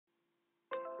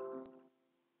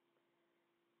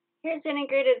Here's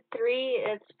integrated 3.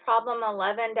 It's problem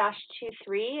 11-23.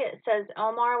 It says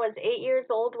Omar was 8 years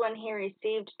old when he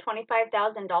received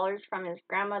 $25,000 from his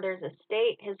grandmother's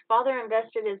estate. His father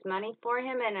invested his money for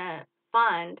him in a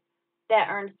fund that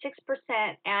earned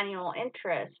 6% annual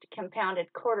interest,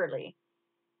 compounded quarterly.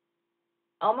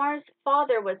 Omar's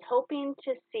father was hoping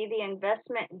to see the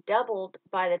investment doubled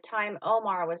by the time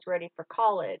Omar was ready for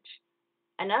college.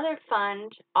 Another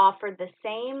fund offered the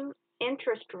same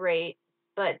interest rate,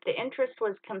 but the interest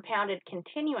was compounded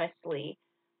continuously.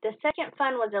 The second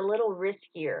fund was a little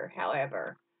riskier,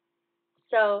 however.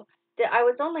 So I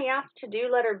was only asked to do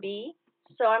letter B.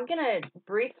 So I'm going to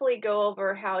briefly go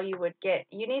over how you would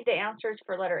you need the answers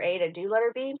for letter A to do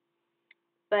letter B.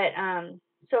 But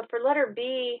so for letter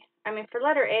B, for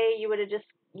letter A, you would have just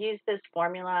used this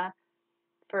formula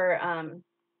for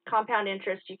compound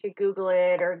interest. You could Google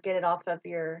it or get it off of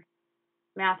your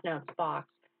math notes box.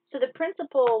 So the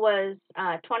principal was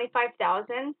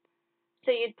 25,000.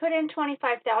 So you'd put in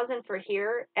 25,000 for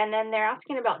here, and then they're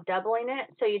asking about doubling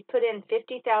it. So you'd put in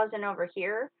 50,000 over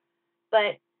here.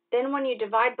 But then when you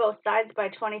divide both sides by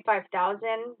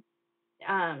 25,000,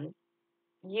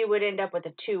 you would end up with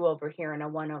a 2 over here and a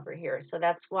 1 over here. So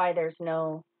that's why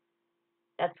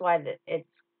it's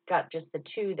got just the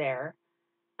 2 there.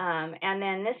 And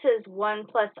then this is 1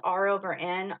 plus r over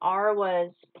n. R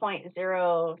was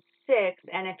 0.06,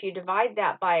 and if you divide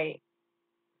that by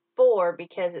 4,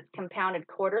 because it's compounded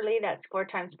quarterly, that's 4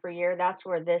 times per year, that's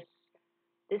where this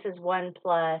is 1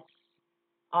 plus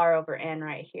r over n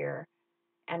right here,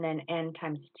 and then n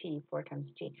times t, 4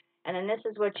 times t. And then this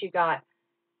is what you got.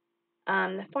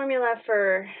 The formula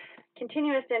for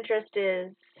continuous interest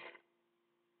is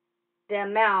the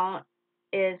amount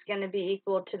is going to be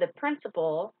equal to the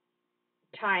principal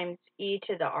times e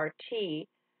to the RT.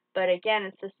 But again,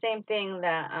 it's the same thing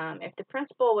that if the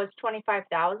principal was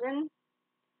 25,000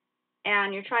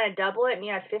 and you're trying to double it and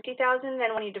you have 50,000,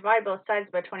 then when you divide both sides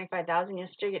by 25,000, you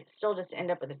still just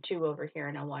end up with a 2 over here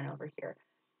and a 1 over here.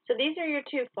 So these are your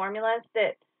two formulas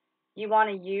that you want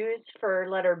to use for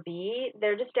letter B.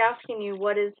 They're just asking you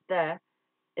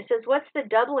it says what's the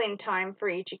doubling time for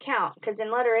each account? Because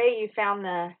in letter A you found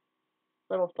the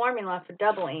little formula for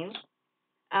doubling.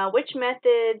 Which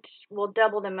method will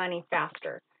double the money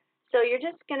faster? So you're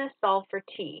just going to solve for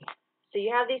t. So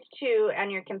you have these two and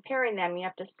you're comparing them. You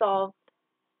have to solve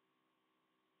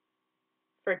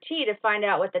for t to find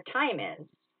out what the time is.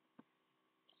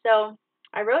 So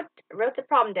I wrote the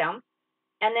problem down,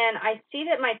 and then I see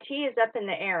that my t is up in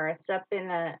the air. It's up in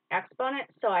the exponent,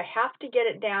 so I have to get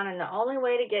it down, and the only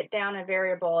way to get down a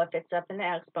variable if it's up in the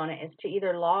exponent is to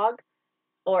either log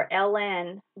or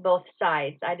ln both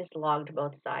sides. I just logged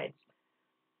both sides.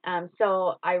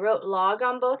 So I wrote log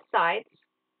on both sides.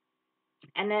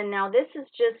 And then now this is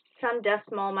just some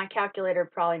decimal. My calculator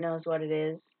probably knows what it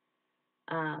is.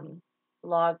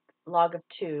 Log of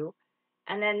 2.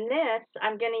 And then this,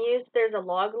 I'm going to use, there's a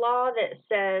log law that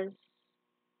says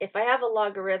if I have a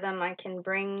logarithm, I can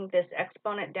bring this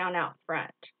exponent down out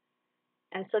front.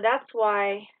 And so that's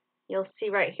why you'll see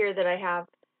right here that I have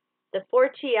the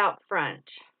 4t out front.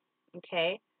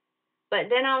 Okay. But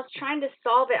then I was trying to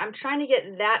solve it. I'm trying to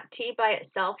get that t by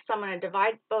itself. So I'm going to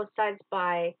divide both sides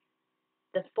by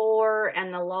the 4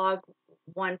 and the log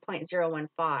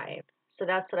 1.015. So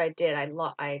that's what I did.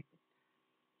 I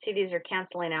see these are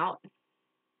canceling out.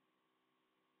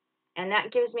 And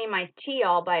that gives me my t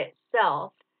all by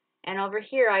itself. And over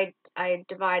here I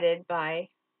divided by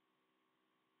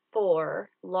 4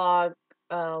 log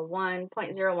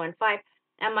 1.015.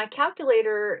 And my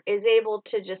calculator is able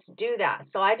to just do that.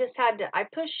 So I just had to, I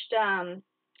pushed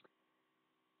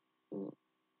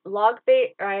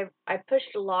I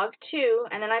pushed log 2,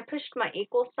 and then I pushed my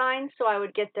equal sign so I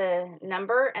would get the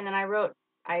number, and then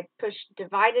I pushed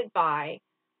divided by,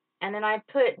 and then I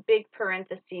put big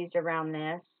parentheses around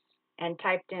this and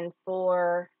typed in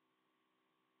 4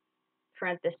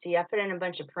 parentheses. I put in a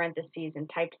bunch of parentheses and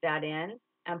typed that in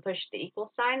and pushed the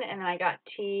equal sign, and then I got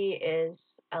t is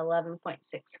 11.64.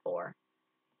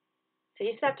 So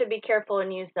you just have to be careful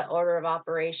and use the order of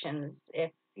operations.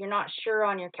 If you're not sure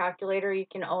on your calculator, you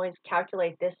can always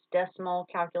calculate this decimal,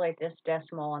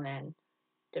 and then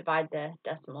divide the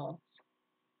decimals.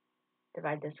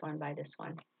 Divide this one by this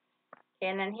one. Okay,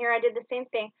 and then here I did the same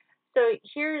thing. So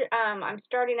here I'm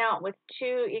starting out with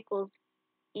 2 equals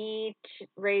e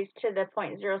raised to the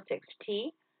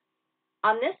 0.06t.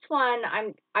 On this one,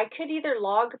 I could either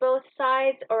log both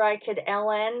sides or I could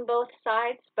ln both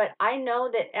sides, but I know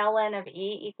that ln of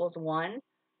e equals 1,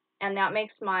 and that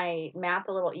makes my math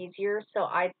a little easier, so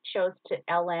I chose to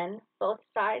ln both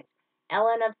sides.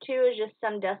 Ln of 2 is just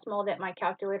some decimal that my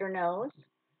calculator knows.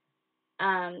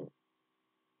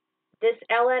 This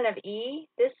ln of e,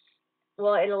 it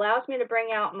allows me to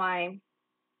bring out my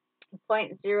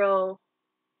 0.06t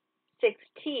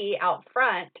out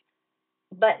front,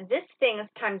 but this thing is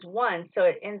times 1, so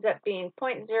it ends up being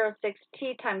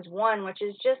 0.06t times 1, which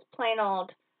is just plain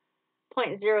old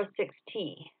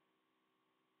 0.06t.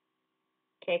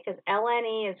 Okay, because ln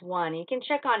e is 1. You can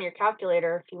check on your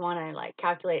calculator if you want to like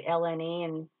calculate ln e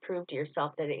and prove to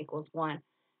yourself that it equals 1.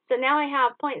 So now I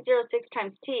have 0.06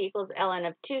 times t equals ln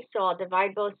of 2, so I'll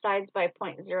divide both sides by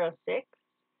 0.06.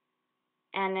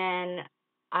 And then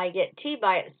I get t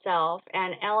by itself,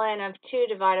 and ln of 2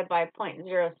 divided by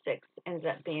 0.06 ends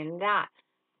up being that.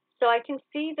 So I can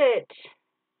see that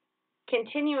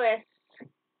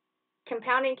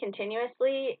compounding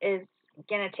continuously is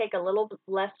going to take a little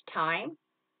less time.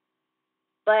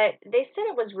 But they said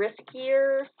it was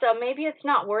riskier, so maybe it's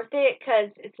not worth it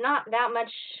because it's not that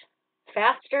much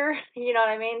faster, you know what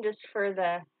I mean? Just for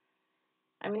this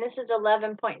is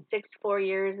 11.64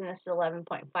 years and this is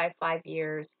 11.55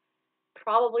 years.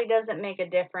 Probably doesn't make a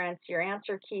difference. Your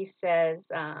answer key says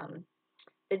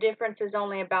the difference is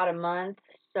only about a month,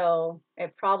 so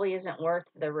it probably isn't worth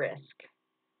the risk.